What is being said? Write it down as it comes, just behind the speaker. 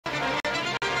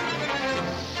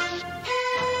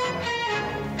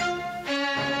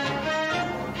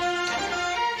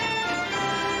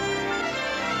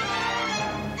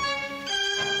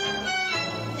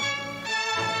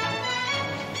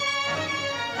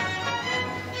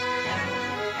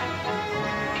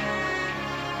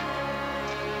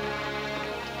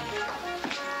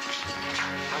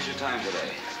time today?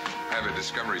 I have a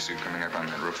discovery suit coming up on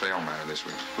that Rafael matter this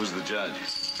week. Who's the judge?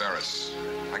 Ferris.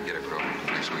 I can get it put over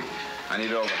next week. I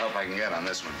need all the help I can get on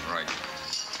this one. Right.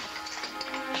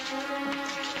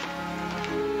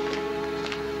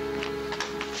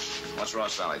 What's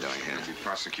Ross Valley doing here? He'll be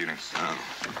prosecuting. Oh.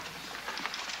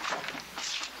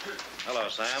 Hello,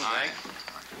 Sam. Hi.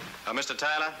 Mr.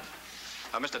 Tyler?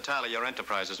 Mr. Tyler, your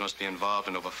enterprises must be involved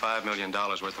in over $5 million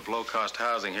worth of low-cost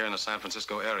housing here in the San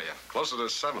Francisco area. Closer to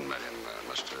 $7 million,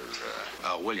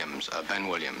 Mr. Williams, Ben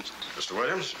Williams. Mr.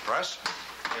 Williams, press?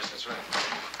 Yes, that's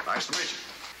right. Nice to meet you.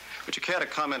 Would you care to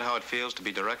comment how it feels to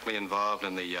be directly involved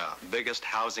in the biggest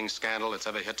housing scandal that's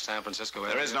ever hit San Francisco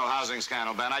area? There is no housing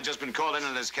scandal, Ben. I've just been called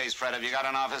into this case, Fred. Have you got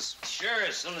an office? Sure,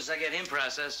 as soon as I get him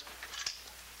processed.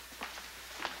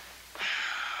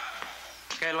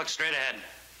 Okay, look straight ahead.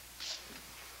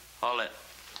 Hold it.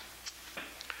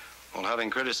 Well, having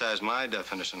criticized my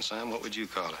definition, Sam, what would you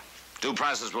call it? Due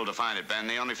process will define it, Ben.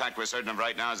 The only fact we're certain of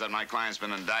right now is that my client's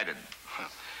been indicted. Well,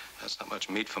 that's not much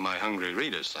meat for my hungry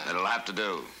readers, Sam. It'll have to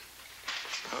do.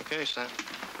 Okay, Sam.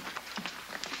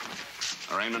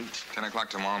 Raymond? 10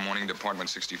 o'clock tomorrow morning, Department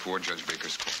 64, Judge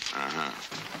Baker's court. Uh-huh.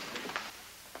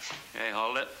 Okay,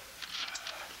 hold it.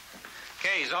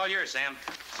 Okay, he's all yours, Sam.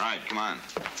 Right, come on.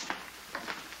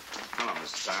 Hello,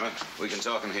 Mr. Tyler. We can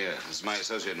talk in here. This is my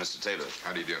associate, Mr. Taylor.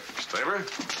 How do you do? Mr. Tabor?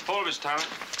 Hold it, Tyler.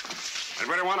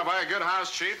 Anybody want to buy a good house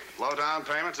cheap? Low down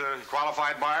payment to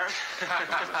qualified buyers?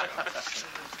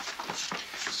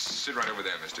 Sit right over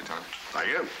there, Mr. Tyler. Thank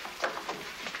you.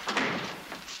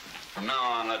 From now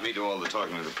on, let me do all the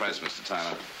talking to the press, Mr.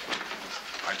 Tyler.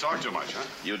 I talk too much, huh?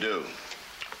 You do.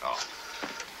 Oh.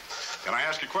 Can I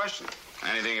ask you a question?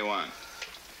 Anything you want.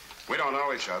 We don't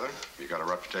know each other. You got a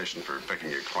reputation for picking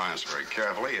your clients very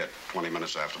carefully. At 20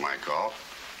 minutes after my call,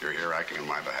 you're here acting on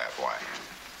my behalf. Why?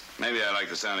 Maybe I like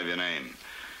the sound of your name.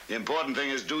 The important thing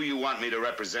is, do you want me to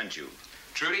represent you?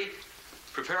 Trudy,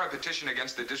 prepare a petition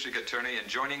against the district attorney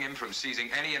enjoining him from seizing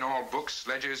any and all books,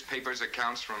 ledgers, papers,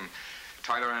 accounts from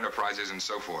Tyler Enterprises and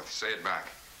so forth. Say it back.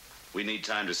 We need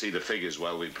time to see the figures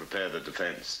while we prepare the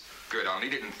defense. Good. I'll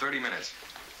need it in 30 minutes.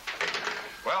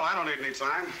 Well, I don't need any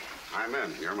time. I'm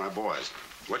in. You're my boys.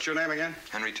 What's your name again?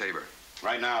 Henry Tabor.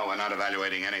 Right now, we're not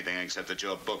evaluating anything except that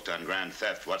you're booked on grand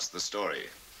theft. What's the story?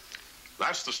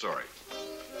 That's the story.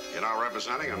 You're now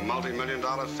representing a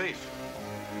multi-million-dollar thief.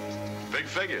 Big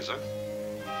figures, huh?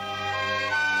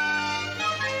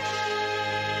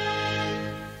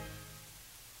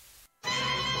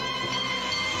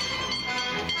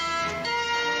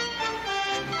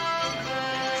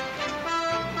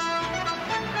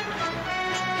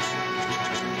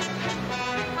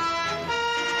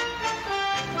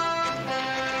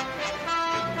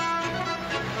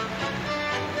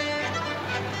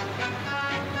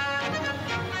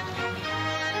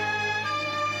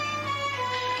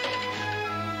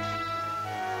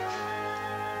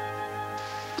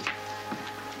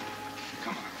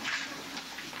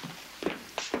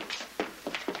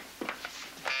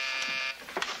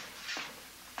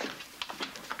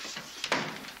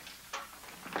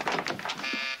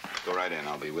 Go right in.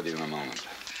 I'll be with you in a moment.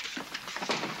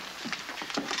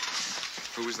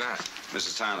 Who was that?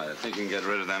 Mrs. Tyler, think you can get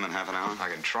rid of them in half an hour? I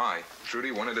can try.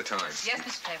 Trudy, one at a time. Yes,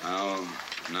 Mr.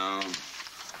 Tabor. No.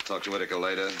 Talk to Whitaker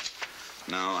later.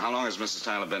 No. How long has Mrs.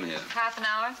 Tyler been here? Half an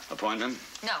hour? Appointment?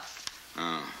 No.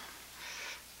 Oh.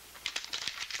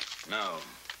 No.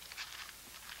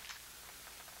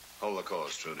 Hold the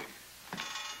course, Trudy.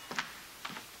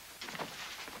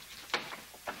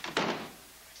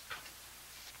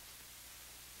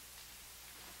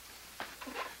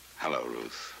 Hello,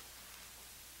 Ruth.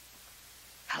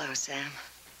 Hello, Sam.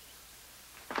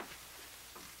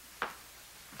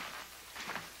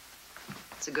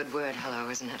 It's a good word, hello,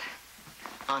 isn't it?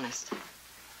 Honest.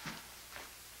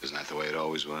 Isn't that the way it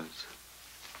always was?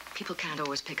 People can't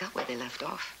always pick up where they left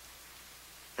off.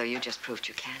 Though you just proved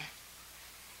you can.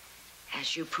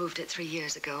 As you proved it 3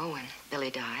 years ago when Billy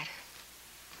died.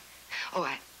 Oh,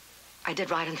 I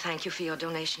did write and thank you for your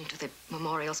donation to the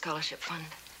Memorial Scholarship Fund.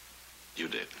 You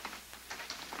did.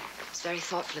 It's very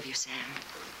thoughtful of you, Sam.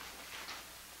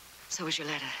 So was your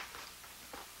letter.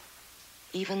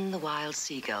 Even the wild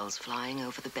seagulls flying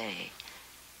over the bay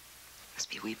must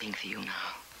be weeping for you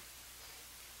now.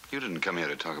 You didn't come here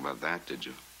to talk about that, did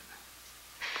you?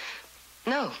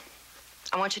 No.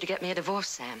 I want you to get me a divorce,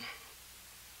 Sam.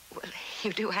 Well,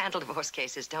 you do handle divorce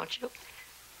cases, don't you?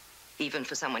 Even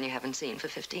for someone you haven't seen for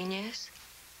 15 years?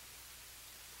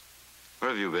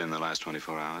 Where have you been the last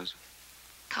 24 hours?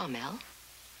 Carmel?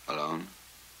 Alone?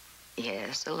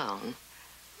 Yes, alone.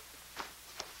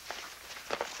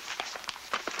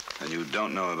 And you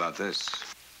don't know about this?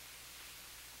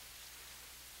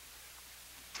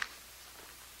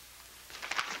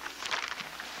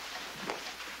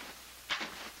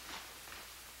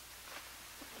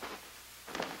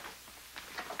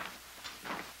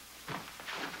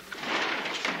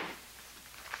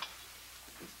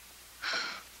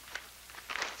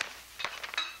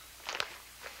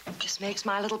 This makes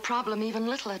my little problem even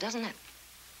littler, doesn't it?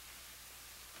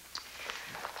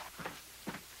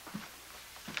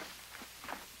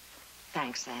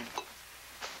 Thanks, Sam,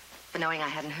 for knowing I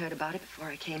hadn't heard about it before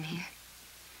I came here.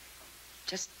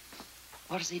 Just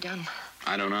what has he done?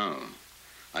 I don't know.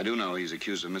 I do know he's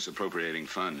accused of misappropriating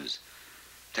funds,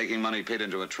 taking money paid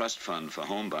into a trust fund for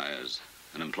home buyers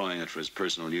and employing it for his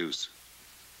personal use.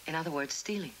 In other words,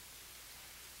 stealing.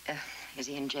 Is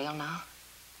he in jail now?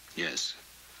 Yes.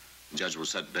 The judge will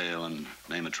set bail and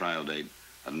name a trial date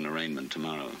at an arraignment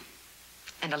tomorrow.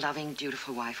 And a loving,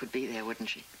 dutiful wife would be there, wouldn't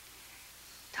she?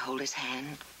 To hold his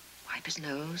hand, wipe his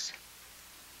nose,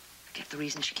 forget the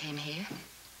reason she came here.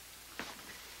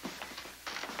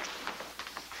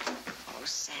 Oh,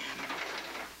 Sam,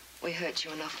 we hurt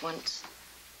you enough once.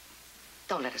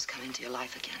 Don't let us come into your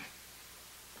life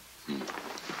again.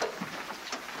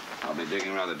 I'll be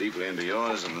digging rather deeply into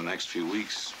yours in the next few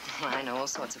weeks. Well, I know all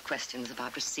sorts of questions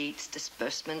about receipts,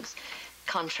 disbursements,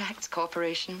 contracts,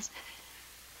 corporations.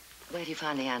 Where do you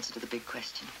find the answer to the big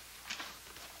question?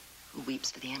 Who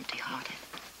weeps for the empty-hearted?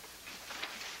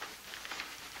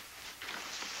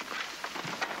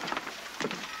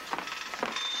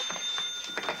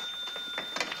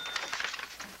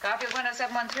 Garfield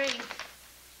 10713.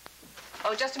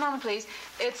 Oh, just a moment, please.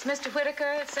 It's Mr.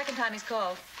 Whitaker. It's the second time he's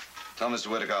called. Tell Mr.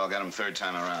 Whitaker I'll get him third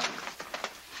time around.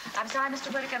 I'm sorry,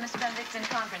 Mr. Whitaker. Mr. Benedict's in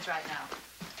conference right now.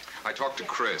 I talked to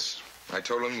Chris. I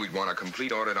told him we'd want a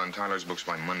complete audit on Tyler's books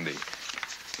by Monday.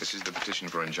 This is the petition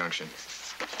for injunction.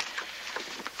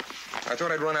 I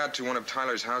thought I'd run out to one of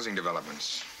Tyler's housing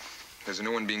developments. There's a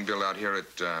new one being built out here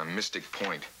at Mystic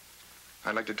Point.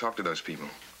 I'd like to talk to those people,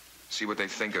 see what they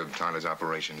think of Tyler's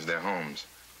operations, their homes.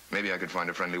 Maybe I could find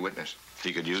a friendly witness.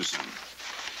 He could use some.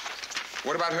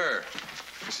 What about her,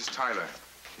 Mrs. Tyler?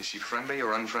 Is she friendly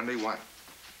or unfriendly? What?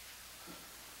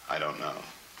 I don't know.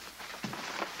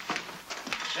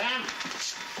 Sam,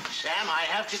 I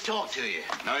have to talk to you.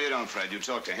 No, you don't, Fred. You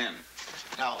talk to him.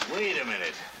 Now, wait a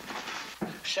minute.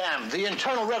 Sam, the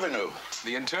Internal Revenue.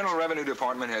 The Internal Revenue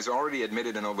Department has already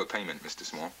admitted an overpayment, Mr.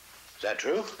 Small. Is that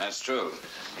true? That's true.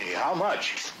 Hey, how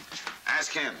much?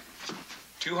 Ask him.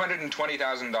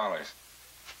 $220,000.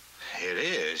 It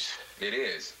is. It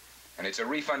is. And it's a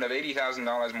refund of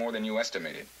 $80,000 more than you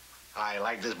estimated. I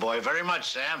like this boy very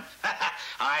much, Sam.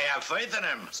 I have faith in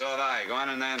him. So have I. Go on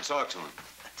in there and talk to him.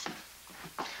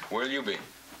 Where'll you be?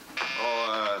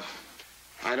 Oh,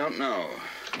 I don't know.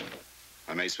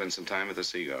 I may spend some time with the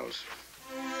seagulls.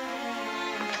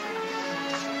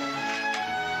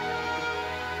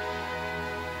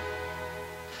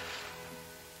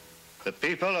 The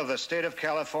people of the state of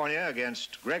California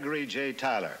against Gregory J.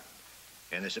 Tyler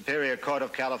in the Superior Court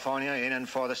of California in and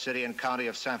for the city and county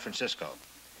of San Francisco.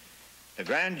 The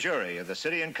grand jury of the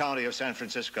city and county of San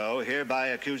Francisco hereby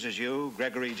accuses you,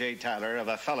 Gregory J. Tyler, of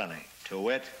a felony, to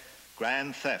wit,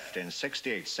 grand theft in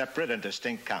 68 separate and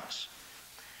distinct counts.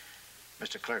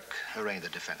 Mr. Clerk, arraign the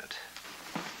defendant.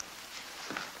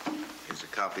 Here's a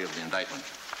copy of the indictment.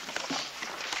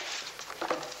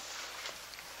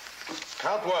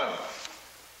 Count one.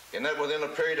 In that within a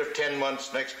period of 10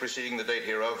 months next preceding the date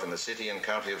hereof in the city and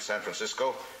county of San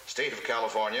Francisco, state of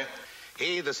California,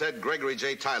 he, the said Gregory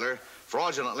J. Tyler,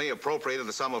 fraudulently appropriated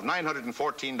the sum of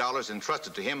 $914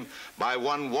 entrusted to him by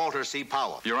one Walter C.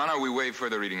 Powell. Your Honor, we waive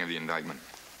further reading of the indictment.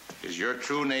 Is your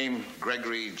true name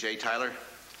Gregory J. Tyler?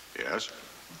 Yes.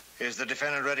 Is the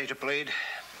defendant ready to plead?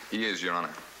 He is, Your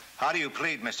Honor. How do you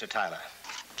plead, Mr. Tyler?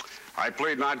 I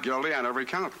plead not guilty on every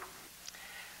count.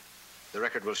 The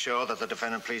record will show that the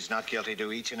defendant pleads not guilty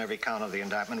to each and every count of the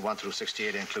indictment, 1 through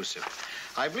 68 inclusive.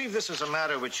 I believe this is a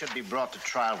matter which should be brought to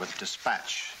trial with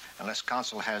dispatch. Unless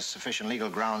counsel has sufficient legal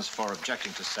grounds for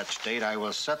objecting to such date, I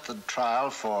will set the trial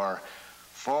for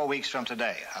 4 weeks from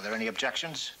today. Are there any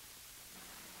objections?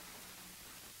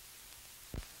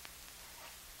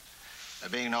 There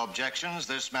being no objections,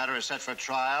 this matter is set for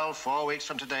trial 4 weeks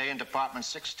from today in Department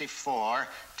 64,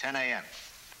 10 a.m.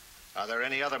 Are there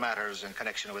any other matters in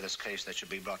connection with this case that should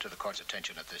be brought to the court's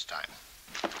attention at this time?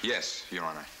 Yes, Your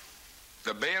Honor.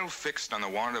 The bail fixed on the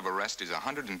warrant of arrest is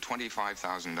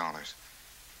 $125,000.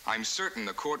 I'm certain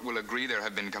the court will agree there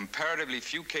have been comparatively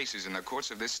few cases in the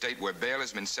courts of this state where bail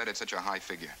has been set at such a high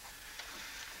figure.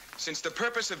 Since the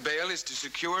purpose of bail is to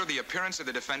secure the appearance of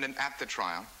the defendant at the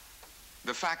trial,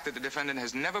 the fact that the defendant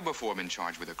has never before been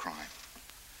charged with a crime,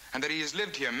 and that he has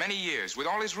lived here many years with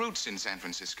all his roots in San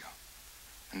Francisco,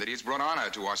 and that he has brought honor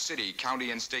to our city,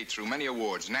 county, and state through many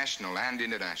awards, national and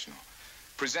international,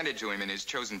 presented to him in his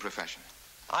chosen profession.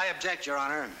 I object, Your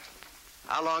Honor.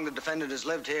 How long the defendant has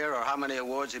lived here or how many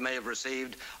awards he may have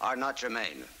received are not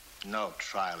germane. No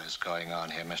trial is going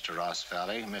on here, Mr. Ross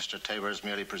Valley. Mr. Tabor is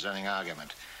merely presenting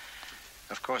argument.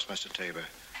 Of course, Mr. Tabor,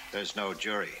 there's no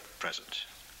jury present.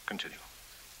 Continue.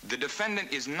 The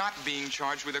defendant is not being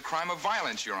charged with a crime of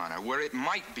violence, Your Honor, where it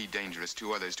might be dangerous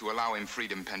to others to allow him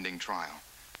freedom pending trial.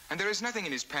 And there is nothing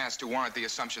in his past to warrant the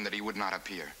assumption that he would not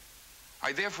appear.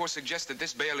 I therefore suggest that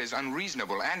this bail is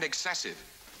unreasonable and excessive.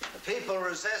 The people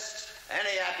resist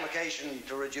any application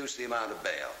to reduce the amount of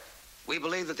bail. We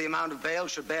believe that the amount of bail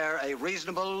should bear a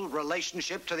reasonable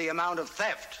relationship to the amount of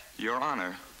theft. Your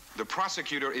Honor, the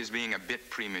prosecutor is being a bit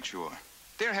premature.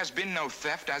 There has been no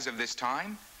theft as of this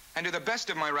time, and to the best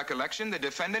of my recollection, the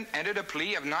defendant entered a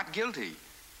plea of not guilty.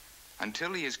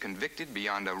 Until he is convicted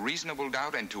beyond a reasonable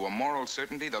doubt and to a moral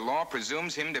certainty, the law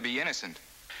presumes him to be innocent.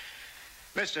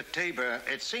 Mr. Tabor,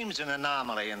 it seems an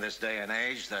anomaly in this day and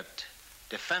age that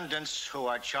defendants who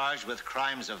are charged with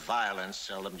crimes of violence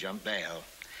seldom jump bail.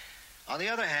 On the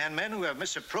other hand, men who have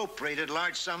misappropriated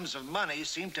large sums of money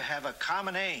seem to have a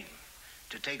common aim: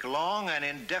 to take long and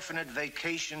indefinite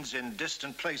vacations in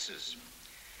distant places.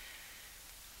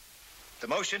 The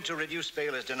motion to reduce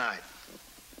bail is denied.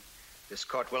 This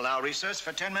court will now recess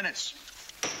for 10 minutes.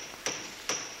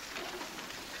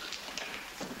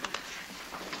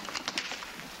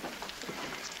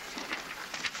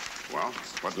 Well,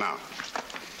 what now?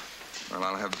 Well,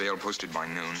 I'll have bail posted by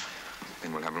noon.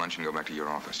 Then we'll have lunch and go back to your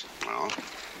office. Well,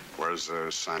 where's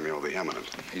Samuel the Eminent?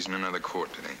 He's in another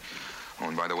court today. Oh,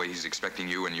 and by the way, he's expecting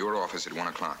you in your office at 1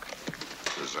 o'clock.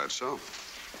 Is that so?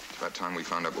 It's about time we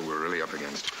found out what we're really up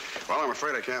against. Well, I'm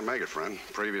afraid I can't make it, friend.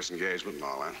 Previous engagement and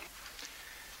all that.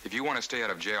 If you want to stay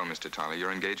out of jail, Mr. Tyler,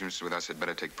 your engagements with us had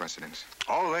better take precedence.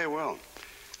 Oh, they will.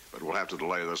 But we'll have to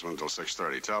delay this one until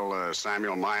 6:30. Tell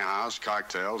Samuel my house,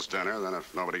 cocktails, dinner. Then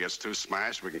if nobody gets too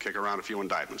smashed, we can kick around a few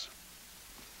indictments.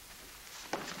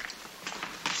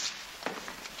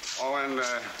 Oh, and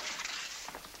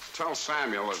tell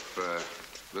Samuel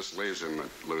if this leaves him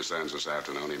at loose ends this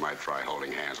afternoon, he might try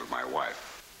holding hands with my wife.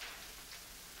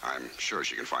 I'm sure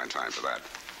she can find time for that.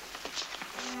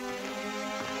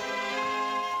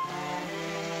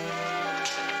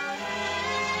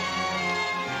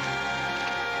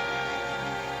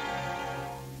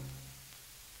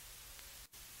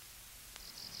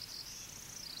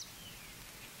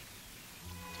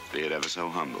 Be it ever so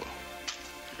humble.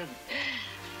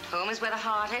 Home is where the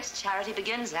heart is. Charity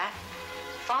begins at.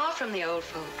 Far from the old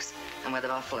folks and where the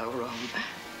buffalo roam.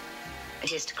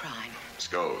 Here's to crime.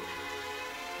 Skull.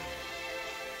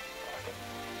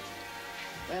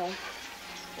 Well,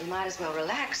 we might as well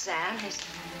relax, Sam. There's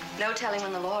no telling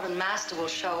when the Lord and Master will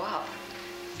show up,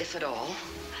 if at all.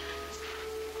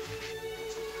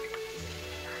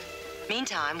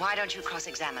 Meantime, why don't you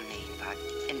cross-examine me about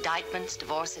indictments,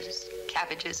 divorces,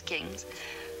 cabbages, kings?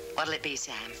 What'll it be,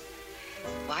 Sam?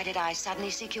 Why did I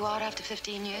suddenly seek you out after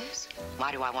 15 years?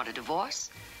 Why do I want a divorce?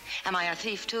 Am I a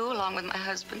thief, too, along with my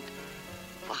husband?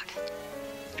 What?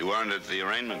 You earned it at the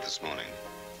arraignment this morning.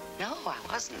 No, I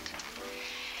wasn't.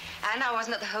 And I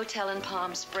wasn't at the hotel in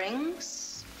Palm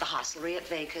Springs, the hostelry at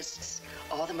Vegas,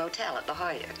 or the motel at La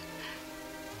Jolla.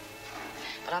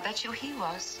 But I'll bet you he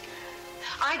was.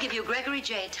 I give you Gregory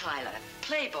J. Tyler,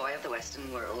 playboy of the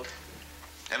Western world.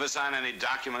 Ever sign any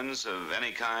documents of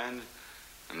any kind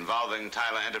involving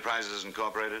Tyler Enterprises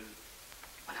Incorporated?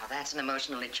 Well, now, that's an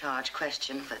emotionally charged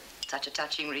question for such a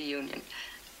touching reunion.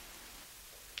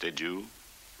 Did you?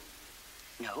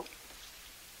 No.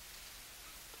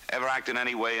 Ever act in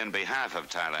any way in behalf of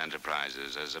Tyler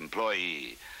Enterprises as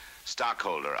employee,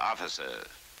 stockholder, officer,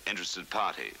 interested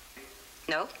party?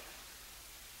 No.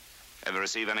 Ever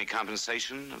receive any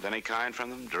compensation of any kind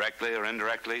from them, directly or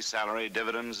indirectly? Salary,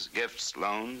 dividends, gifts,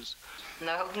 loans?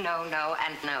 No, no, no,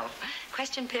 and no.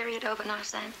 Question period over now,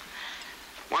 Sam?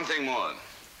 One thing more.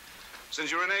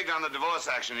 Since you reneged on the divorce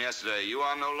action yesterday, you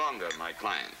are no longer my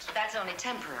client. That's only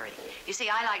temporary. You see,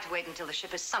 I like to wait until the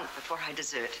ship is sunk before I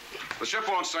desert. The ship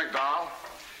won't sink, doll.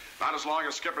 Not as long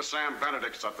as Skipper Sam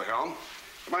Benedict's at the helm.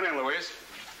 Come on in, Louise.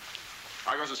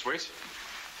 How goes the sweets?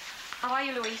 How are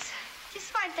you, Louise?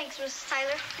 Just fine, thanks, Mrs.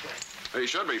 Tyler. He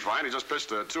should be fine. He just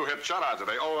pitched a two-hit shutout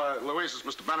today. Oh, Louise, is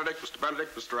Mr. Benedict,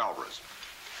 Mr. Alvarez.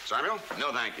 Samuel?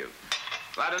 No, thank you.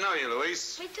 Glad to know you,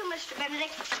 Louise. Me too, Mr.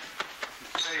 Benedict.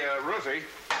 Hey, Ruthie.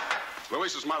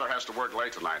 Louise's mother has to work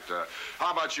late tonight.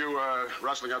 How about you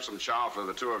rustling up some chow for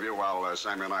the two of you while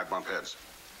Samuel and I bump heads?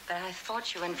 But I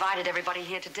thought you invited everybody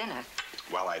here to dinner.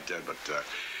 Well, I did, but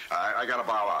I got to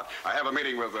bow out. I have a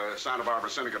meeting with Santa Barbara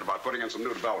Syndicate about putting in some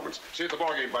new developments. See you at the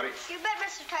ballgame, buddy. You bet,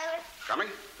 Mr. Tyler. Coming?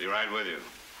 Be right with you.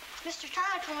 Mr.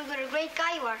 Tyler told me what a great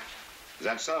guy you are. Is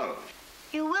that so?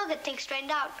 You will get things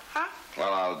straightened out, huh?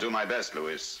 Well, I'll do my best,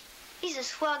 Louise. He's a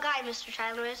swell guy, Mr.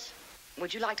 Tyler is.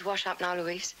 Would you like to wash up now,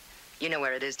 Louise? You know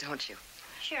where it is, don't you?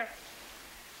 Sure.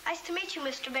 Nice to meet you,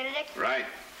 Mr. Benedict. Right.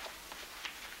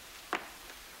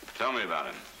 Tell me about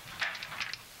him.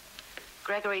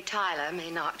 Gregory Tyler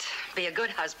may not be a good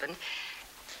husband,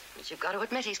 but you've got to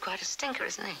admit he's quite a stinker,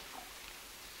 isn't he?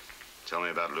 Tell me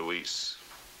about Luis.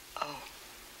 Oh.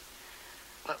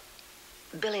 Well,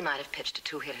 Billy might have pitched a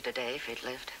two-hitter today if he'd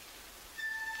lived.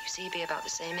 You see, he'd be about the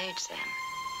same age, Sam.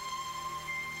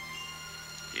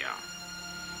 Yeah.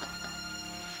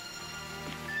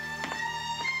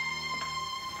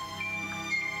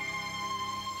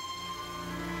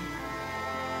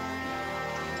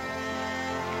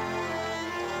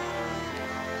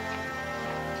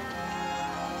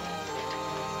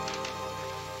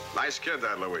 Nice kid,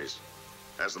 that Luis.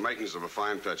 Has the makings of a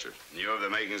fine pitcher. You have the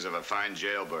makings of a fine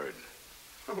jailbird.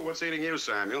 Oh, what's eating you,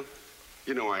 Samuel?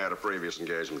 You know I had a previous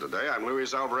engagement today. I'm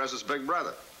Luis Alvarez's big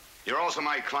brother. You're also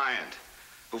my client,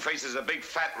 who faces a big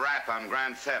fat rap on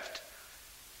grand theft,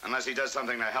 unless he does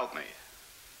something to help me.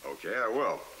 Okay, I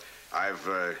will. I've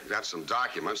got some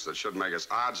documents that should make us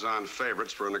odds-on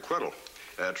favorites for an acquittal.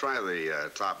 Try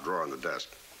the top drawer on the desk.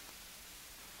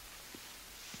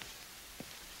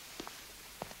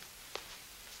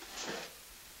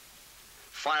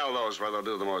 File those where they'll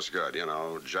do the most good. You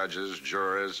know, judges,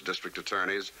 jurors, district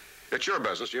attorneys. It's your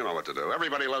business. You know what to do.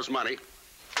 Everybody loves money.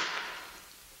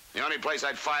 The only place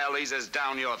I'd file these is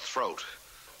down your throat.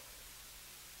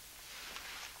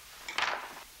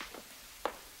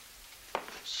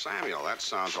 Samuel, that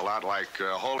sounds a lot like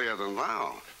holier than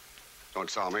thou. Don't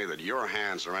tell me that your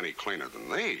hands are any cleaner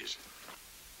than these.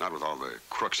 Not with all the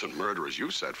crooks and murderers you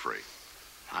set free.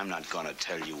 I'm not going to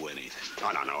tell you anything.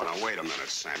 No. Wait a minute,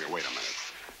 Samuel. Wait a minute.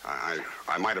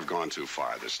 I might have gone too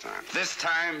far this time. This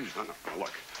time? No.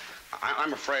 Look,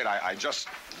 I'm afraid I just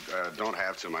don't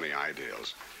have too many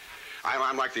ideals.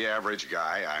 I'm like the average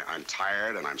guy. I'm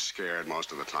tired and I'm scared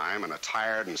most of the time, and a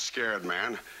tired and scared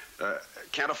man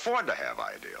can't afford to have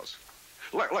ideals.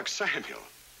 Look, Samuel,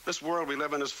 this world we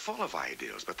live in is full of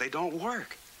ideals, but they don't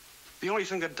work. The only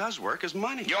thing that does work is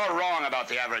money. You're wrong about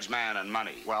the average man and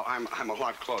money. Well, I'm a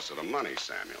lot closer to money,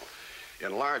 Samuel.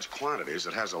 In large quantities,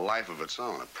 it has a life of its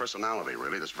own, a personality,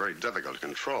 really, that's very difficult to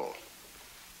control.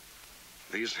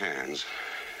 These hands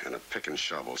and a pick and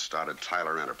shovel started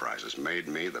Tyler Enterprises, made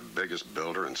me the biggest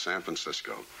builder in San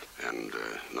Francisco. And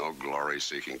no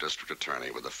glory-seeking district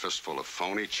attorney with a fistful of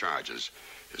phony charges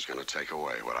is going to take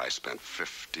away what I spent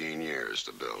 15 years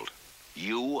to build.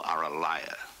 You are a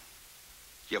liar.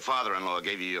 Your father-in-law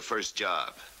gave you your first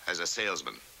job as a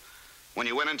salesman. When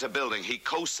you went into building, he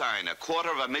co-signed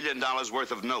 $250,000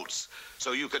 worth of notes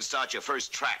so you could start your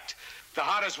first tract. The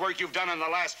hardest work you've done in the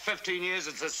last 15 years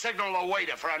is to signal the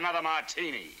waiter for another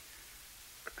martini.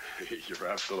 You're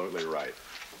absolutely right.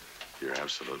 You're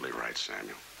absolutely right,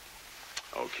 Samuel.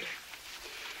 Okay.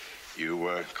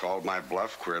 You called my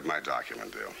bluff, queered my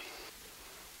document deal.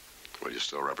 Will you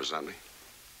still represent me?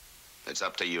 It's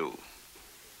up to you.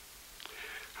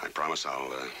 I promise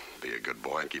I'll be a good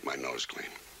boy and keep my nose clean.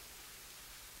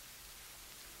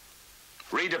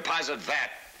 Redeposit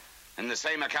that in the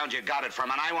same account you got it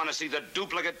from, and I want to see the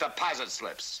duplicate deposit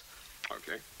slips.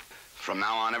 Okay. From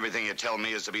now on, everything you tell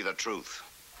me is to be the truth.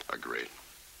 Agreed.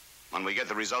 When we get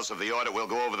the results of the audit, we'll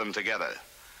go over them together.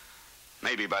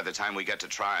 Maybe by the time we get to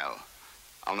trial,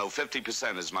 I'll know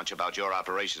 50% as much about your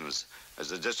operations as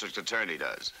the district attorney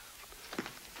does.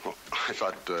 Well, I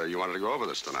thought you wanted to go over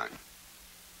this tonight.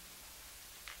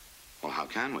 Well, how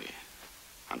can we?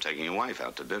 I'm taking your wife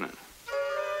out to dinner.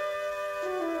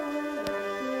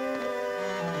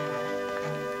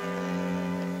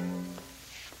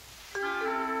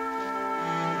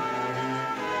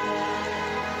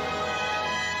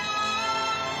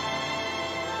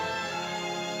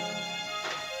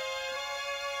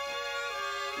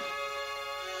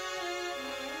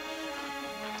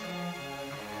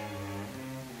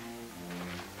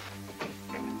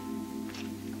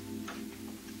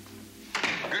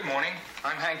 Good morning.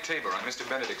 I'm Hank Tabor. I'm Mr.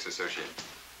 Benedict's associate.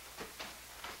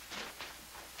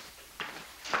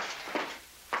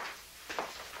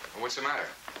 What's the matter?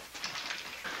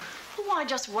 Oh, I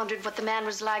just wondered what the man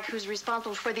was like who's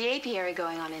responsible for the apiary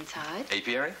going on inside.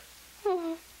 Apiary?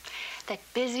 Mm-hmm. That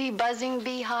busy, buzzing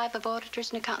beehive of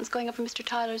auditors and accountants going over Mr.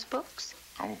 Tyler's books.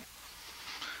 Oh.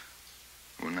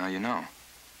 Well, now you know.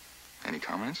 Any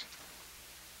comments?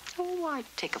 Oh, I'd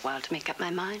take a while to make up my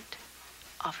mind.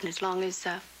 Often as long as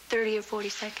 30 or 40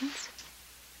 seconds.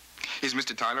 Is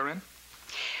Mr. Tyler in?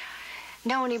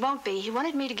 No, and he won't be. He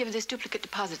wanted me to give this duplicate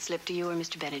deposit slip to you or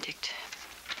Mr. Benedict.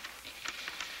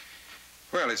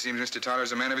 Well, it seems Mr.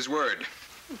 Tyler's a man of his word.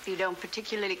 If you don't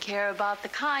particularly care about the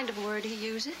kind of word he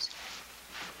uses.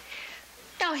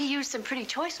 No, he used some pretty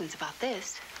choice ones about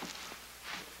this.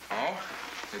 Oh?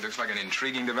 It looks like an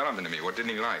intriguing development to me. What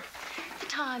didn't he like? The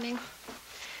timing.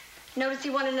 Notice he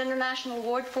won an international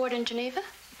award for it in Geneva?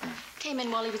 Came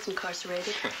in while he was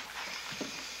incarcerated.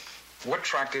 What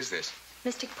tract is this?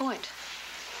 Mystic Point.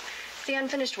 It's the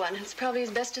unfinished one. It's probably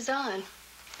his best design.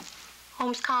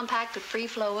 Home's compact but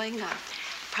free-flowing.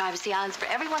 Privacy islands for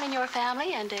everyone in your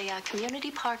family and a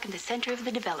community park in the center of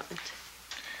the development.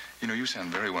 You know, you sound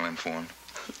very well informed.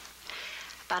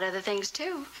 About other things,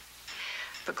 too.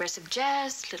 Progressive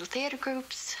jazz, little theater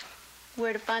groups.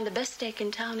 Where to find the best steak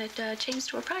in town at chain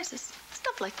store prices.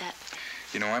 Stuff like that.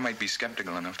 You know, I might be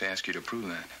skeptical enough to ask you to prove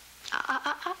that.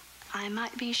 I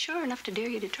might be sure enough to dare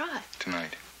you to try.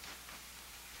 Tonight.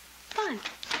 Fine.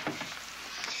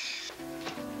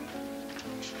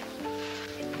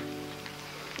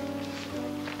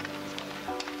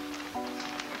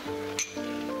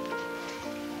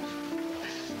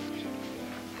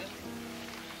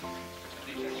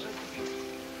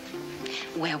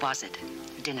 Where was it?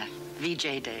 Dinner.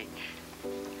 VJ Day.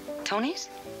 Tony's?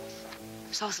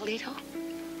 Sausalito?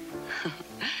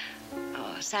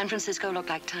 Oh, San Francisco looked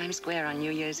like Times Square on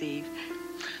New Year's Eve.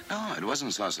 No, it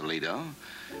wasn't Sausalito.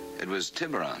 It was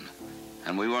Tiburon.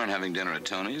 And we weren't having dinner at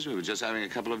Tony's. We were just having a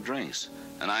couple of drinks.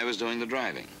 And I was doing the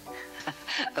driving.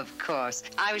 Of course.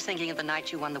 I was thinking of the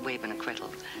night you won the Weyburn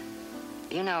acquittal.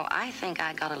 You know, I think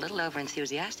I got a little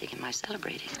overenthusiastic in my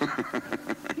celebrating.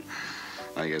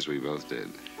 I guess we both did.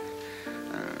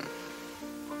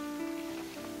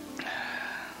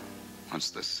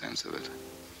 What's the sense of it?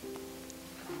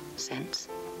 Sense?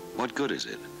 What good is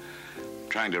it?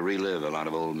 Trying to relive a lot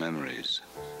of old memories.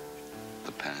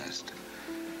 The past.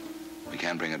 We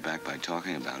can't bring it back by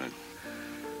talking about it.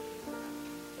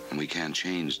 And we can't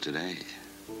change today.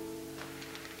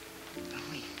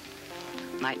 We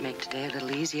might make today a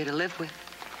little easier to live with.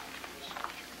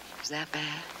 Is that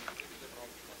bad?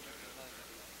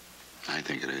 I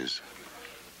think it is.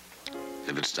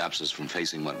 If it stops us from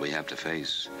facing what we have to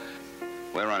face,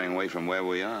 we're running away from where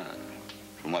we are,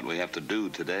 from what we have to do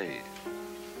today.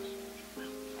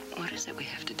 What is it we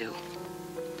have to do?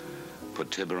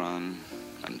 Put Tiburon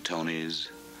and Tony's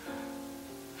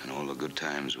and all the good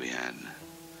times we had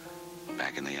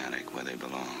back in the attic where they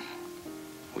belong.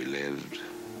 We lived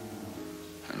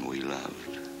and we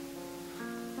loved,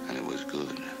 and it was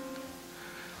good.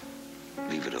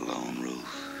 Leave it alone,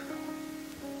 Ruth.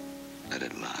 Let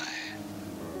it lie.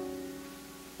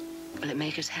 Will it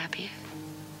make us happier?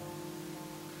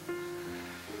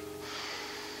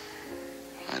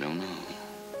 I don't know.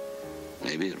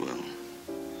 Maybe it will.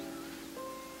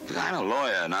 But I'm a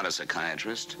lawyer, not a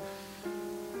psychiatrist.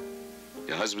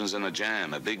 Your husband's in a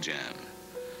jam, a big jam.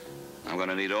 I'm going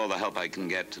to need all the help I can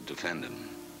get to defend him.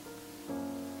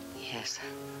 Yes.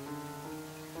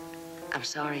 I'm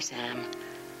sorry, Sam.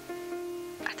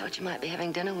 I thought you might be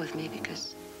having dinner with me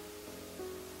because...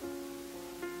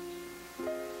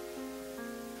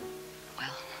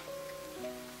 Well...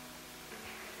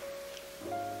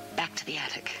 Back to the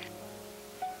attic.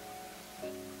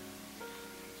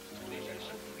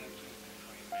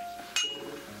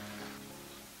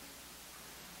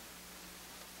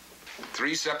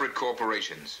 Three separate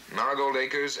corporations, Marigold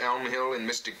Acres, Elm Hill, and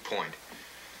Mystic Point.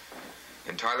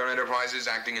 And Tyler Enterprises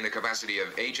acting in the capacity of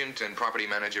agent and property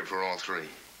manager for all three.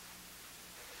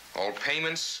 All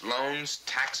payments, loans,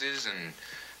 taxes, and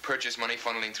purchase money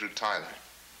funneling through Tyler.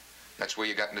 That's where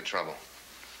you got into trouble.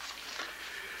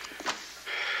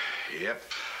 Yep.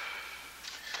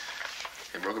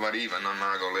 You broke about even on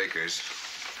Marigold Acres.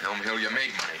 Elm Hill, you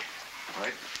made money,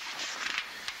 right?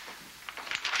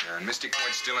 And Mystic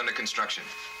Point's still under construction.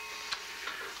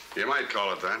 You might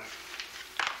call it that.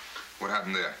 What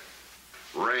happened there?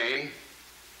 Rain.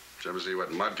 Did you ever see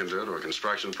what mud can do to a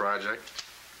construction project?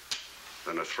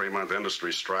 Then a 3-month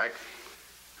industry strike.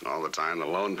 And all the time, the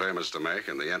loan payments to make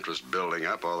and the interest building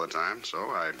up all the time. So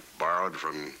I borrowed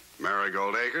from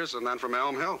Marigold Acres and then from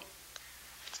Elm Hill.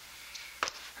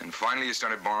 And finally, you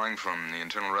started borrowing from the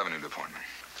Internal Revenue Department.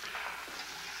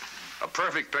 A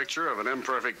perfect picture of an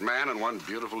imperfect man and one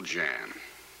beautiful jam.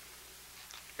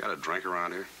 Got a drink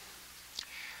around here?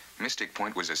 Mystic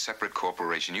Point was a separate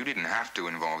corporation. You didn't have to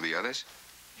involve the others.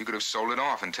 You could have sold it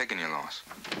off and taken your loss.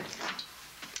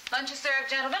 Lunch is served,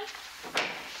 gentlemen.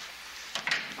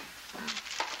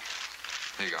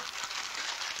 Here you go.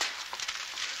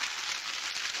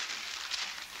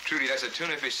 Trudy, that's a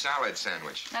tuna fish salad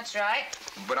sandwich. That's right.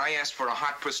 But I asked for a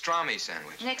hot pastrami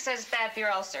sandwich. Nick says it's bad for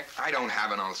your ulcer. I don't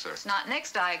have an ulcer. It's not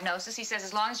Nick's diagnosis. He says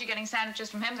as long as you're getting sandwiches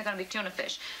from him, they're going to be tuna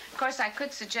fish. Of course, I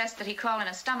could suggest that he call in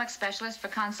a stomach specialist for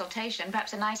consultation.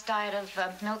 Perhaps a nice diet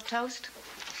of milk toast.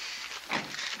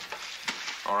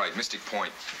 All right, Mystic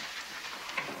Point.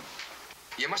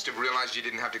 You must have realized you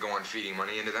didn't have to go on feeding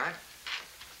money into that.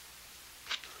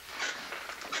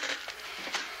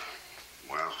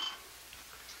 Well,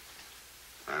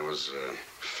 I was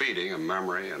feeding a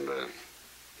memory and a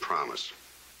promise.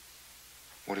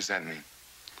 What does that mean?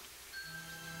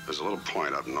 There's a little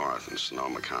point up north in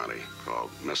Sonoma County called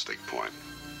Mystic Point.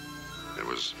 It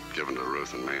was given to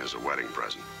Ruth and me as a wedding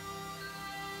present.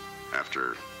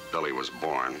 After Billy was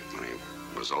born, when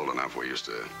he was old enough, we used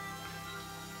to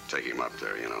take him up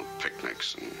there, you know,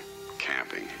 picnics and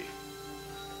camping.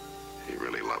 He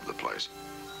really loved the place.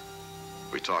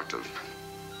 We talked of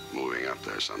moving up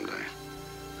there someday.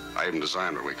 I even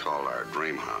designed what we called our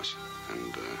dream house,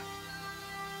 and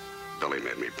Billy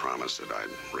made me promise that I'd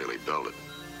really build it.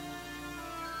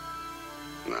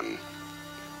 And then,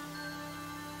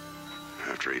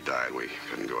 after he died, we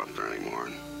couldn't go up there anymore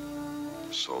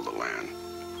and sold the land.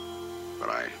 But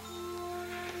I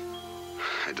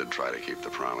did try to keep the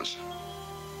promise.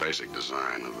 Basic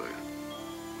design of the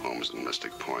homes in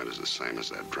Mystic Point is the same as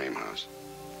that dream house.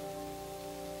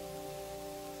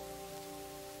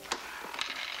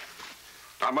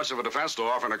 Not much of a defense to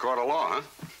offer in a court of law, huh?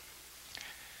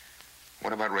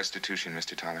 What about restitution,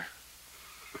 Mr. Tyler?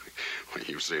 Well,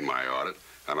 you've seen my audit.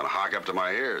 I'm in a hock up to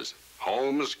my ears.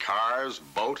 Homes, cars,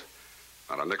 boat.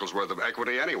 Not a nickel's worth of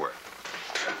equity anywhere.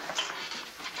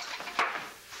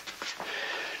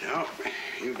 No,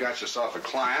 you've got yourself a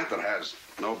client that has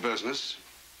no business,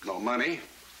 no money,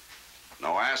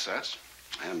 no assets,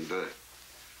 and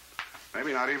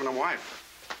maybe not even a wife.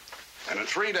 And in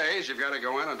 3 days, you've got to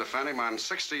go in and defend him on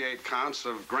 68 counts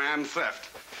of grand theft,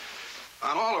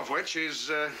 on all of which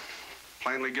he's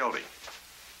plainly guilty.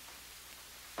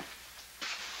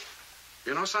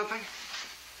 You know something?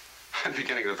 I'm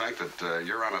beginning to think that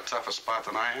you're on a tougher spot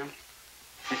than I am.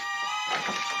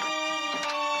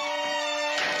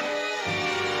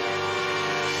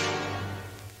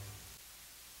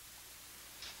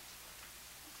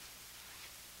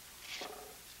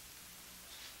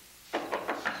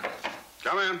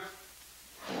 Come in.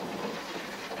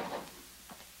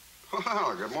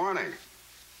 Well, good morning.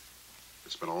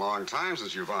 It's been a long time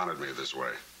since you've honored me this way.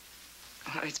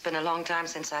 Oh, it's been a long time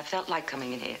since I felt like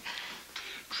coming in here.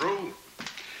 True.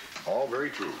 All very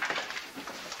true.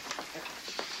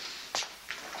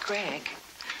 Greg,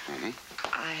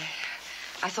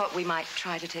 I thought we might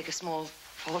try to take a small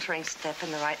faltering step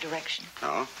in the right direction.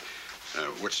 Oh?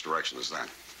 Which direction is that?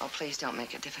 Oh, please don't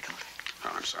make it difficult.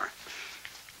 Oh, I'm sorry.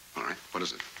 All right. What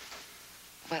is it?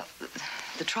 Well,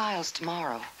 the trial's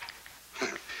tomorrow.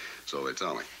 So they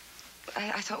tell me.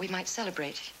 I thought we might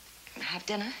celebrate. Have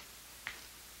dinner.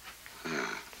 Yeah.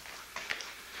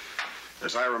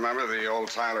 As I remember the old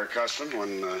Tyler custom,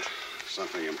 when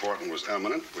something important was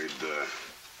imminent, we'd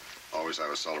always have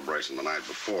a celebration the night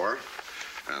before.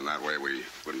 And that way we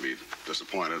wouldn't be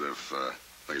disappointed if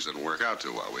things didn't work out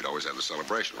too well. We'd always have the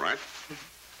celebration, right?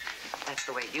 That's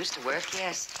the way it used to work,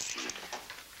 yes.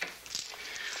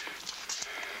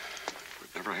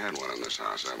 We've never had one in this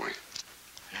house, have we?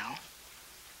 No.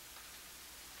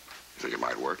 You think it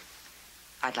might work?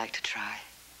 I'd like to try.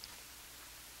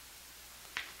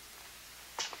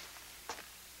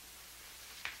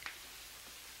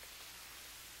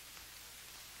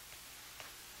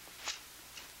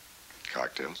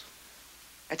 Cocktails?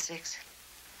 At 6.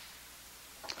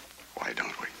 Why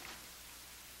don't we?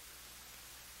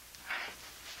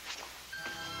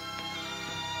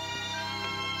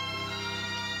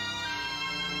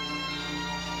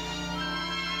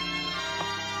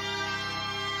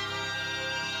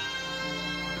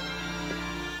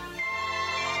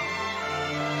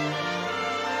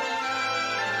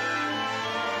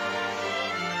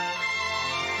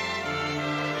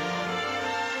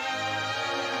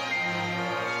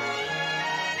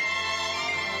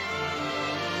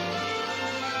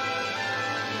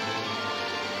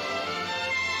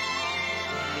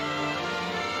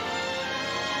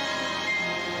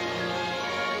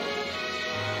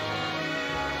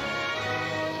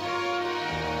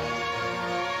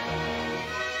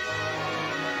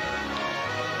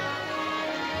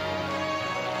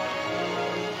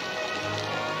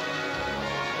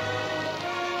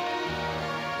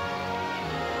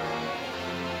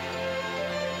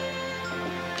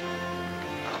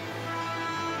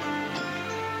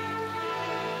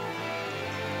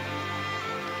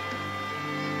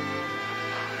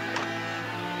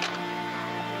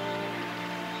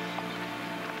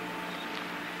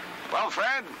 Well,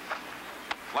 Fred,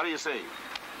 what do you see?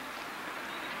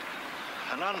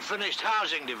 An unfinished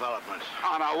housing development.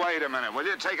 Oh, now, wait a minute. Will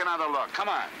you take another look? Come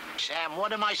on. Sam,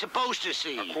 what am I supposed to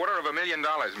see? $250,000,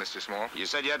 Mr. Small. You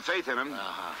said you had faith in him.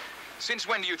 Uh-huh. Since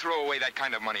when do you throw away that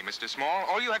kind of money, Mr. Small?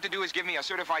 All you have to do is give me a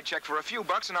certified check for a few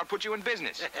bucks and I'll put you in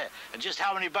business. And just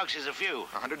how many bucks is a few?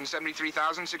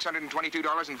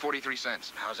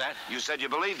 $173,622.43. How's that? You said you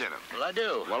believed in him. Well, I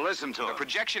do. Well, listen to The him.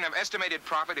 projection of estimated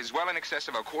profit is well in excess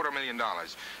of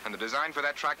 $250,000. And the design for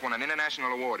that track won an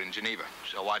international award in Geneva.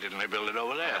 So why didn't they build it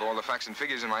over I there? have all the facts and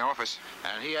figures in my office.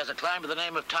 And he has a client by the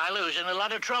name of Tyler who's in a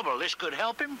lot of trouble. This could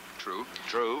help him? True.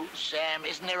 True. Sam,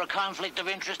 isn't there a conflict of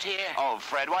interest here? Oh,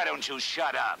 Fred, why don't you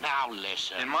shut up? Now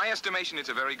listen. In my estimation, it's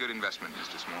a very good investment,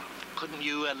 Mr. Small. Couldn't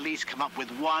you at least come up with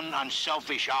one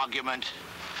unselfish argument?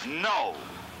 No.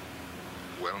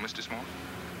 Well, Mr. Small?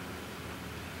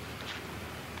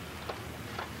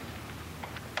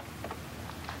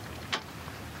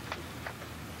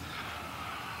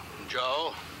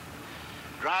 Joe,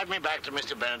 drive me back to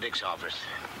Mr. Benedict's office.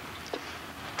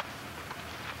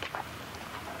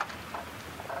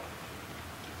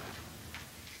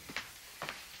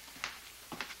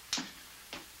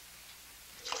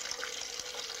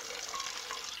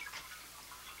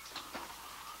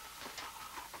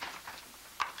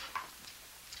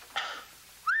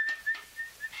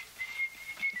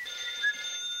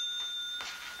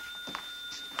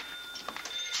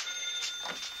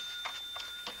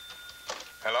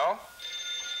 Hello?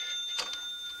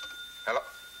 Hello?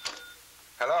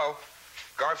 Hello?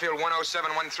 Garfield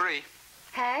 10713.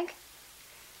 Hank,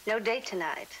 no date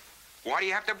tonight. Why do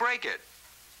you have to break it?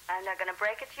 I'm not going to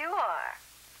break it, you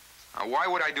are. Why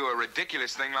would I do a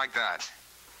ridiculous thing like that?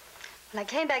 When I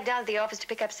came back down to the office to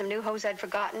pick up some new hose I'd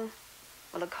forgotten,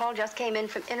 well, a call just came in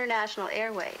from International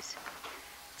Airways.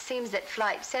 It seems that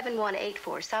flight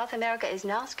 7184 South America is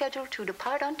now scheduled to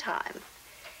depart on time.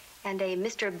 And a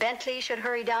Mr. Bentley should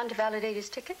hurry down to validate his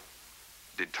ticket.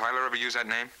 Did Tyler ever use that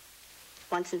name?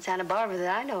 Once in Santa Barbara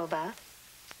that I know about.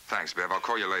 Thanks, Bev. I'll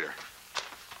call you later.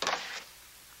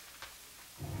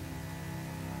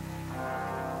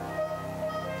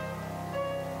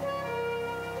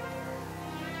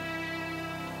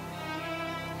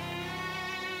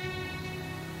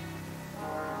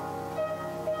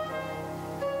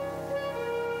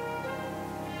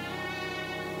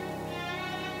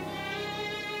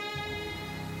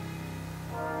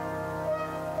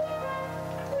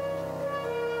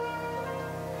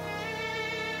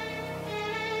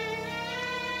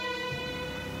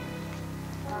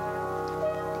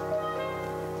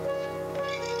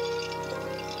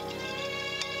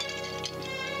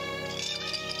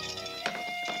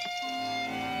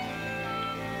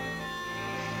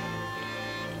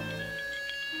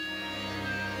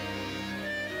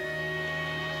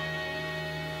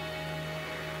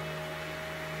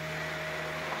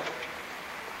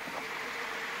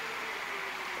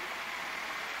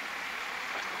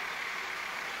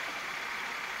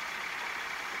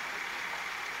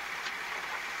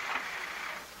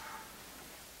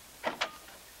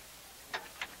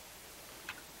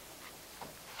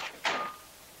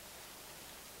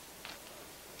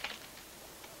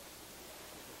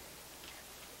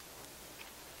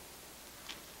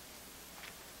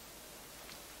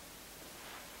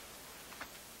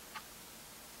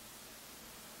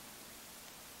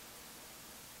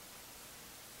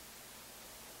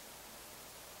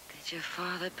 Did your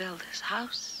father build his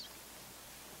house?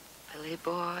 Billy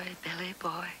boy, Billy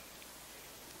boy.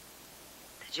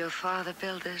 Did your father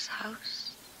build his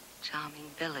house?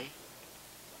 Charming Billy.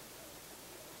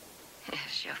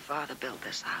 Yes, your father built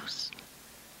this house.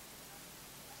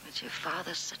 But your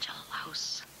father's such a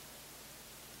louse.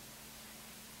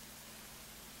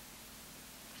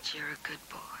 But you're a good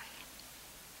boy.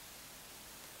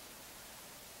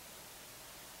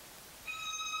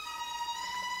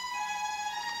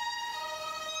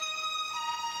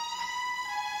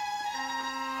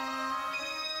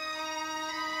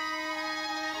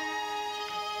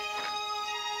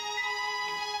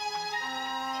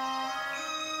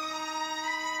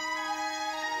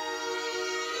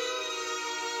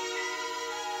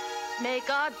 May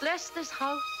God bless this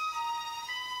house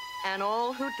and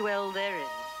all who dwell therein.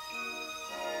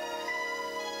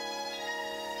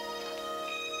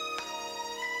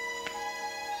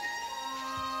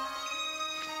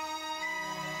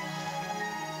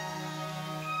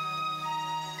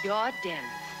 Your den.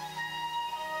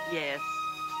 Yes.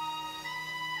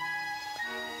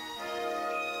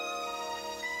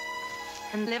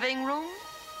 And living room?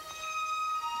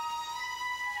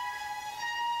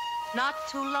 Not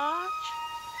too large,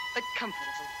 but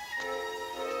comfortable.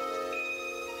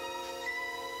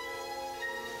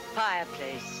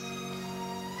 fireplace.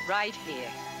 Right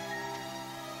here.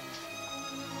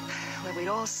 Where we'd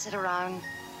all sit around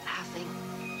laughing,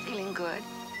 feeling good.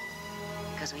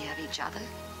 Because we have each other.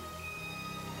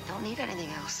 Don't need anything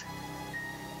else.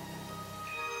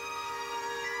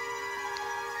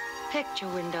 Picture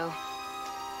window.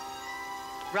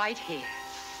 Right here.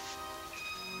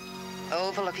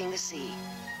 Overlooking the sea.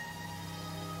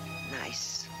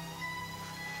 Nice.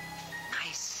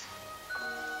 Nice.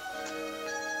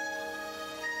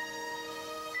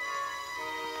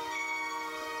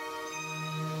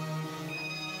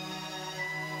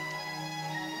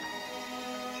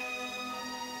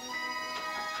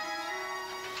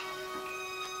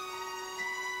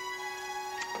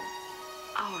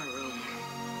 Our room.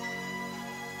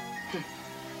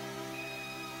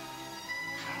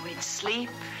 We'd sleep.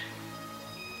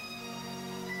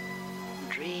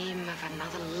 Dream of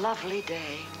another lovely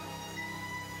day.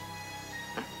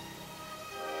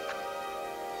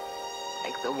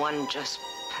 Like the one just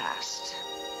passed.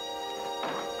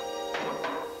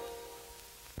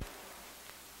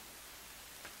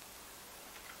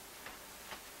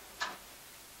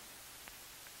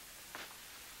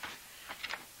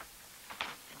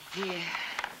 And here.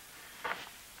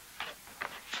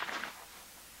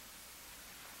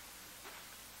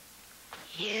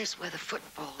 Here's where the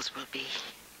footballs will be.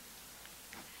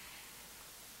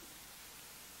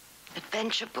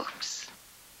 Adventure books.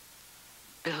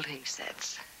 Building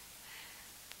sets.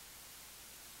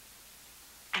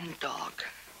 And dog.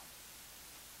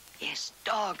 Yes,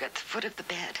 dog at the foot of the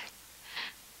bed.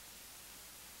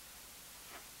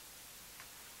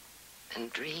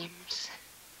 And dreams.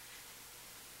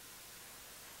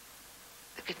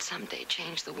 That could someday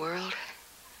change the world.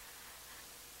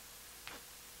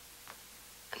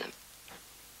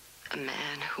 A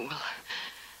man who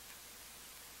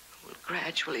will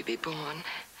gradually be born,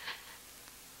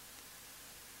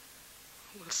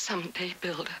 who will someday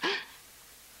build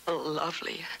a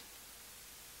lovely,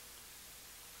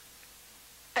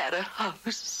 better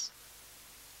house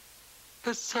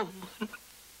for someone.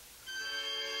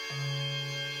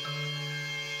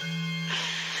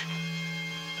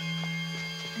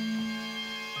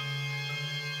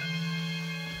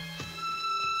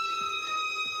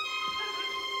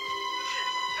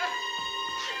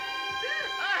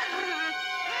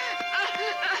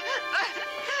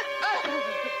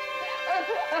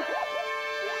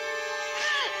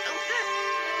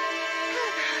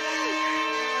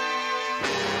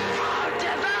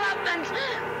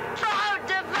 Proud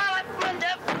development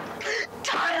of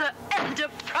Tyler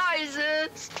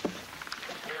Enterprises.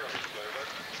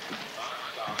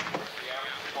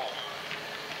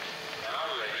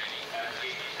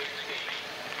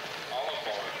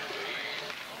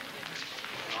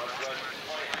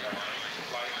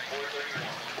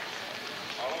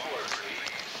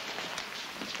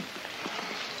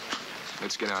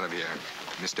 Let's get out of here.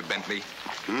 Mr. Bentley.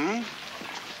 Hmm?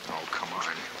 Oh, come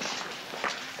on.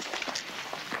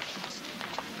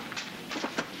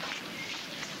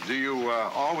 Do you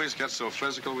always get so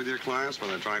physical with your clients when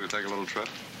they're trying to take a little trip?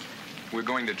 We're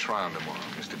going to trial tomorrow,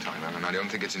 Mr. Tyler, and I don't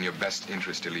think it's in your best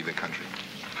interest to leave the country.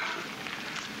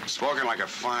 Spoken like a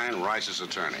fine, righteous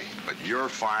attorney. But you're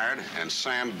fired, and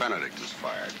Sam Benedict is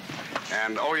fired.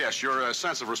 And, oh, yes, your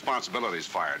sense of responsibility is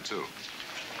fired, too.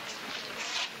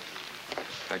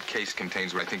 That case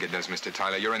contains what I think it does, Mr.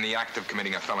 Tyler. You're in the act of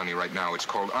committing a felony right now. It's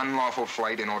called unlawful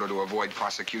flight in order to avoid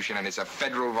prosecution, and it's a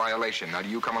federal violation. Now, do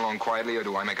you come along quietly, or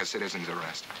do I make a citizen's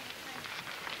arrest?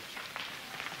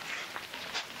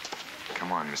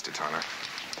 Come on, Mr. Tyler.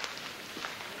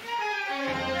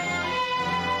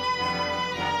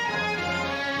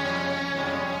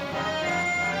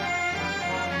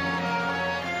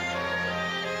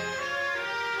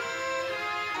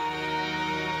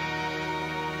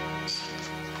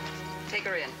 Take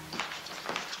her in.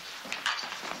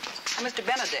 Oh, Mr.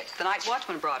 Benedict, the night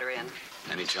watchman brought her in.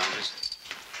 Any charges?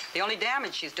 The only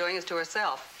damage she's doing is to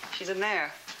herself. She's in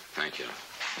there. Thank you.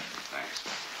 Thanks.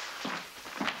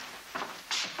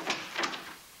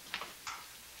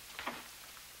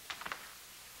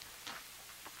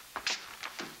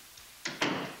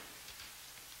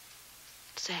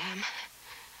 Sam.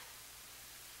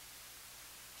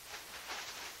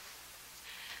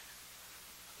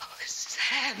 Oh,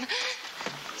 Sam.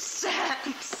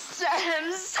 Sam.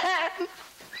 Sam. Sam.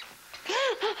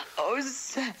 Oh,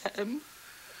 Sam.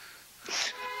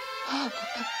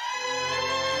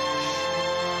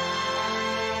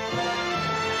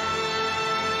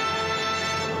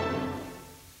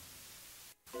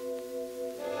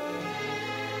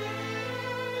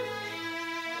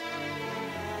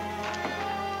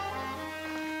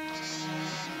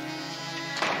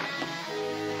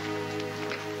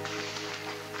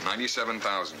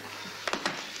 $97,000.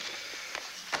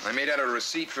 I made out a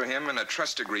receipt for him and a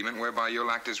trust agreement whereby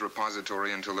you'll act as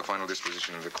repository until the final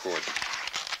disposition of the court.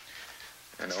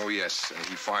 And oh yes,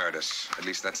 he fired us. At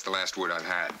least that's the last word I've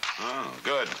had. Oh,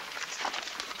 good.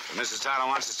 If Mrs. Tyler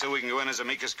wants us to, we can go in as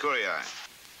amicus curiae.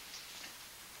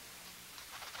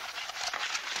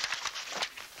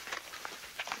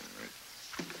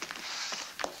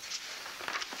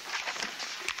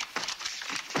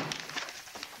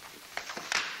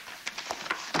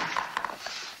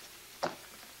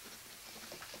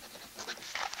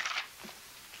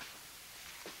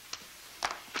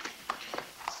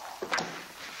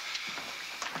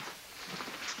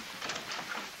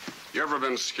 You ever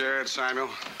been scared, Samuel?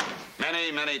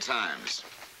 Many, many times.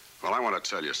 Well, I want to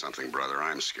tell you something, brother.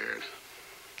 I'm scared.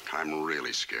 I'm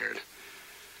really scared.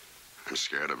 I'm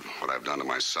scared of what I've done to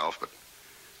myself, but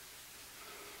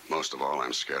most of all,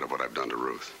 I'm scared of what I've done to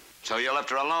Ruth. So you left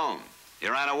her alone.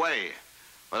 You ran away.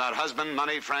 Without husband,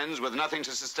 money, friends, with nothing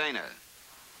to sustain her.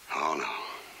 Oh, no.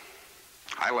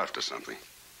 I left her something.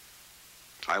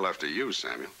 I left her you,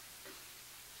 Samuel.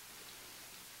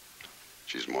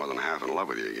 She's more than half in love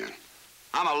with you again.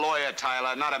 I'm a lawyer,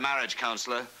 Tyler, not a marriage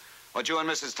counselor. What you and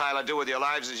Mrs. Tyler do with your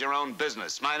lives is your own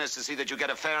business. Mine is to see that you get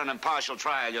a fair and impartial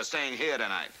trial. You're staying here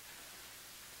tonight.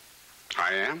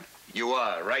 I am? You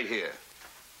are, right here.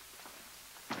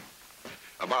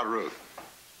 About Ruth.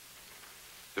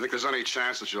 You think there's any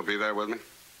chance that she'll be there with me?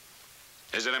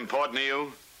 Is it important to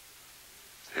you?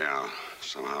 Yeah,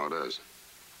 somehow it is.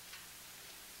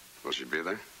 Will she be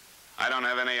there? I don't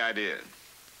have any idea.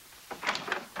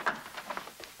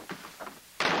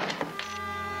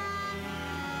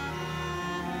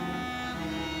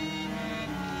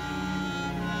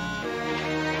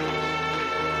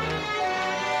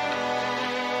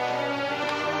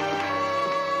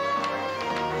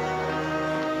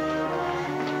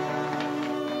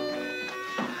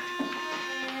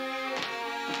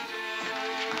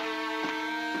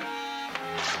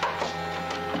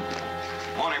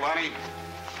 Morning, Bonnie.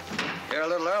 You're a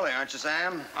little early, aren't you,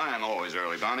 Sam? I am always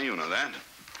early, Bonnie. You know that.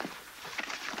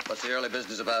 What's the early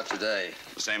business about today?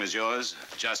 The same as yours,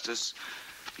 justice.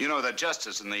 You know that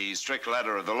justice and the strict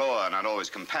letter of the law are not always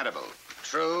compatible.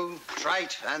 True,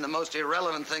 trite, and the most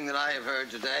irrelevant thing that I have heard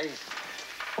today.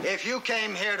 If you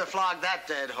came here to flog that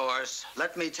dead horse,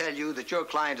 let me tell you that your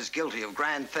client is guilty of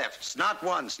grand thefts. Not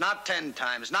once, not 10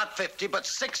 times, not 50, but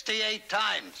 68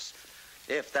 times.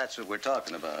 If that's what we're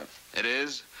talking about. It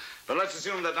is? But let's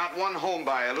assume that not one home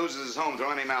buyer loses his home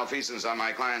through any malfeasance on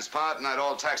my client's part, and that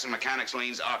all tax and mechanics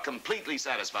liens are completely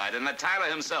satisfied, and that Tyler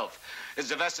himself is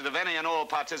divested of any and all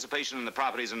participation in the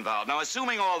properties involved. Now,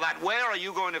 assuming all that, where are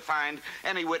you going to find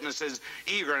any witnesses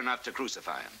eager enough to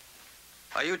crucify him?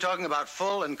 Are you talking about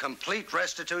full and complete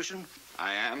restitution?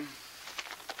 I am.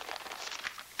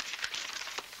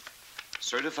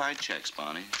 Certified checks,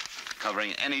 Bonnie,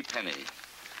 covering any penny.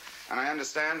 And I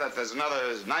understand that there's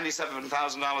another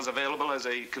 $97,000 available as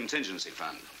a contingency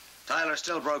fund. Tyler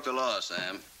still broke the law,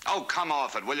 Sam. Oh, come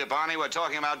off it, will you, Barney? We're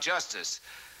talking about justice.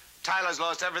 Tyler's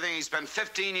lost everything he spent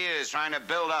 15 years trying to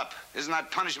build up. Isn't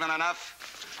that punishment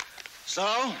enough?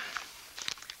 So?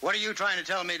 What are you trying to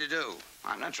tell me to do?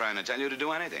 I'm not trying to tell you to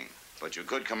do anything. But you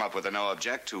could come up with a no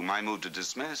object to my move to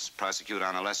dismiss, prosecute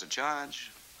on a lesser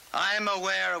charge. I'm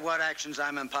aware of what actions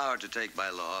I'm empowered to take by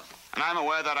law. And I'm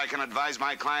aware that I can advise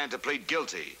my client to plead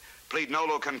guilty, plead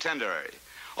nolo contendere,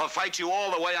 or fight you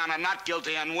all the way on a not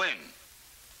guilty and win.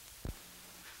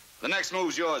 The next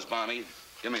move's yours, Barney.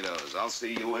 Give me those. I'll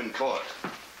see you in court.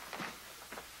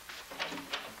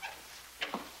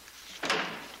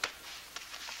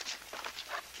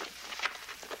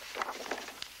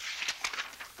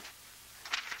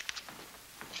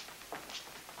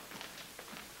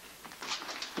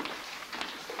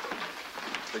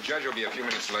 The judge will be a few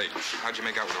minutes late. How'd you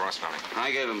make out with Ross Valley?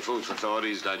 I gave him food for thought.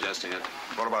 He's digesting it.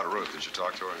 What about Ruth? Did you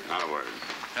talk to her? Not a word.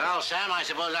 Well, Sam, I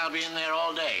suppose I'll be in there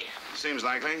all day. Seems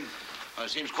likely. Well, it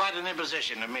seems quite an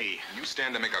imposition to me. You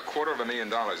stand to make $250,000,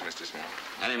 Mr. Small.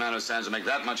 Any man who stands to make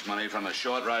that much money from a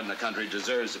short ride in the country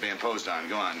deserves to be imposed on.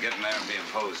 Go on, get in there and be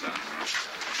imposed on.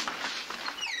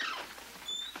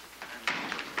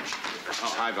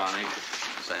 Oh, hi, Barney.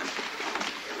 Sam.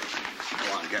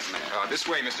 Go on, get in there. This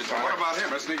way, Mr. Tyler. What about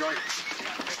him? Isn't he going?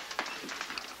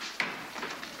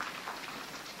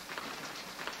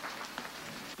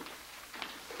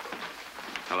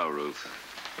 Hello, Ruth.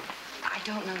 I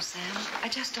don't know, Sam. I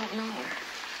just don't know her.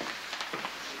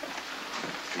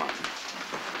 Come on.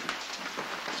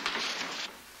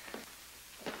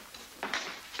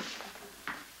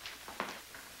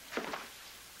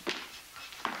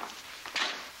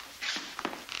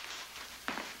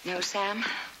 No, Sam.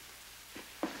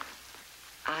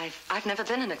 I've never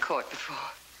been in a court before.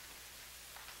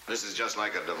 This is just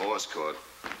like a divorce court.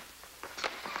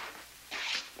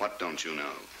 What don't you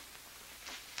know?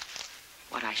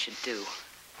 What I should do.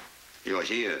 You're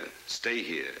here. Stay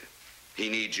here. He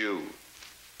needs you.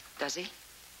 Does he?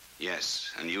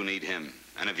 Yes, and you need him.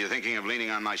 And if you're thinking of leaning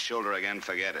on my shoulder again,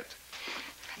 forget it.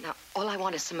 Now, all I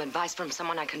want is some advice from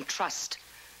someone I can trust.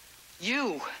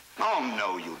 You. Oh,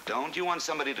 no, you don't. You want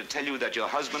somebody to tell you that your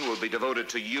husband will be devoted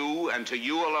to you and to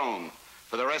you alone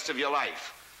for the rest of your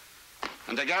life.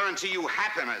 And to guarantee you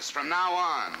happiness from now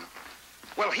on.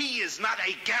 Well, he is not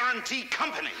a guarantee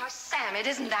company. Oh, Sam, it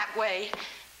isn't that way.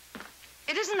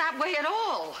 It isn't that way at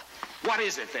all. What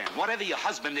is it, then? Whatever your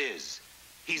husband is,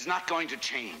 he's not going to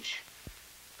change.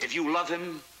 If you love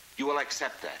him, you will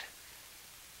accept that.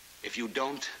 If you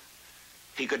don't,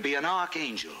 he could be an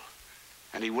archangel,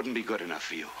 and he wouldn't be good enough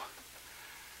for you.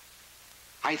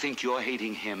 I think you're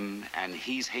hating him, and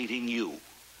he's hating you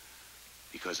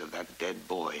because of that dead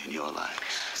boy in your lives.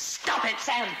 Stop it,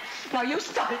 Sam. Now, you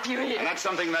stop it, do you hear? And that's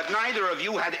something that neither of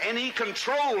you had any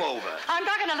control over. I'm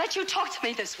not going to let you talk to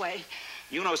me this way.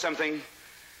 You know something?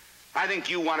 I think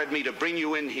you wanted me to bring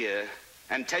you in here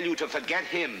and tell you to forget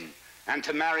him and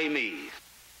to marry me.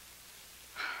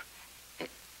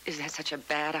 Is that such a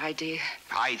bad idea?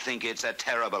 I think it's a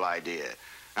terrible idea,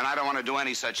 and I don't want to do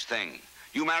any such thing.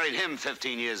 You married him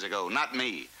 15 years ago, not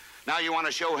me. Now you want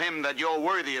to show him that you're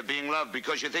worthy of being loved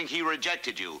because you think he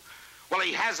rejected you. Well,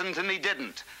 he hasn't and he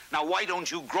didn't. Now, why don't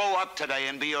you grow up today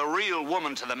and be a real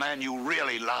woman to the man you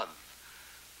really love?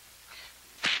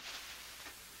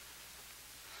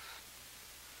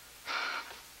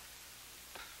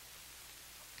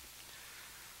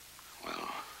 Well,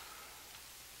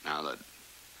 now that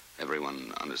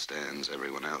everyone understands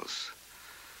everyone else,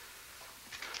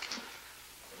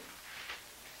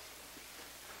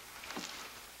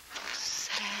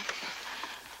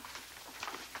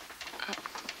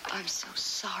 I'm so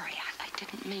sorry. I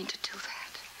didn't mean to do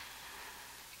that.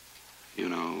 you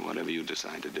know, whatever you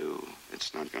decide to do,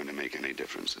 it's not going to make any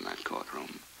difference in that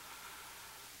courtroom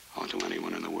or to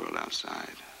anyone in the world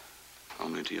outside.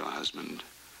 Only to your husband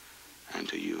and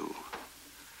to you.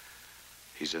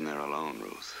 He's in there alone,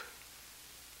 Ruth.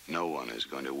 No one is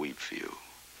going to weep for you.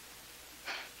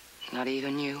 Not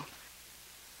even you?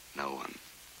 No one.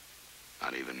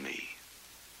 Not even me.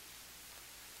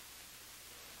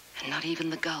 And not even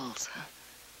the gulls, huh?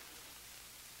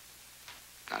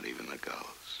 Not even the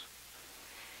gulls.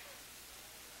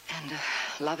 And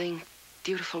a loving,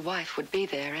 beautiful wife would be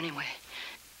there anyway.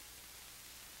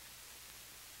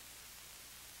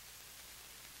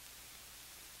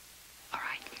 All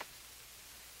right.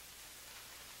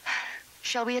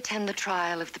 Shall we attend the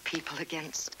trial of the people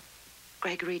against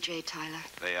Gregory J. Tyler?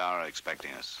 They are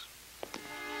expecting us.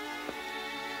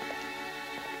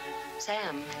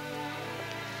 Sam.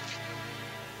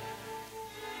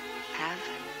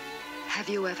 Have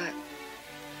you ever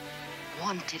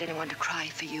wanted anyone to cry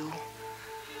for you?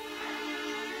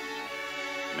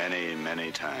 Many,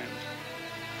 many times.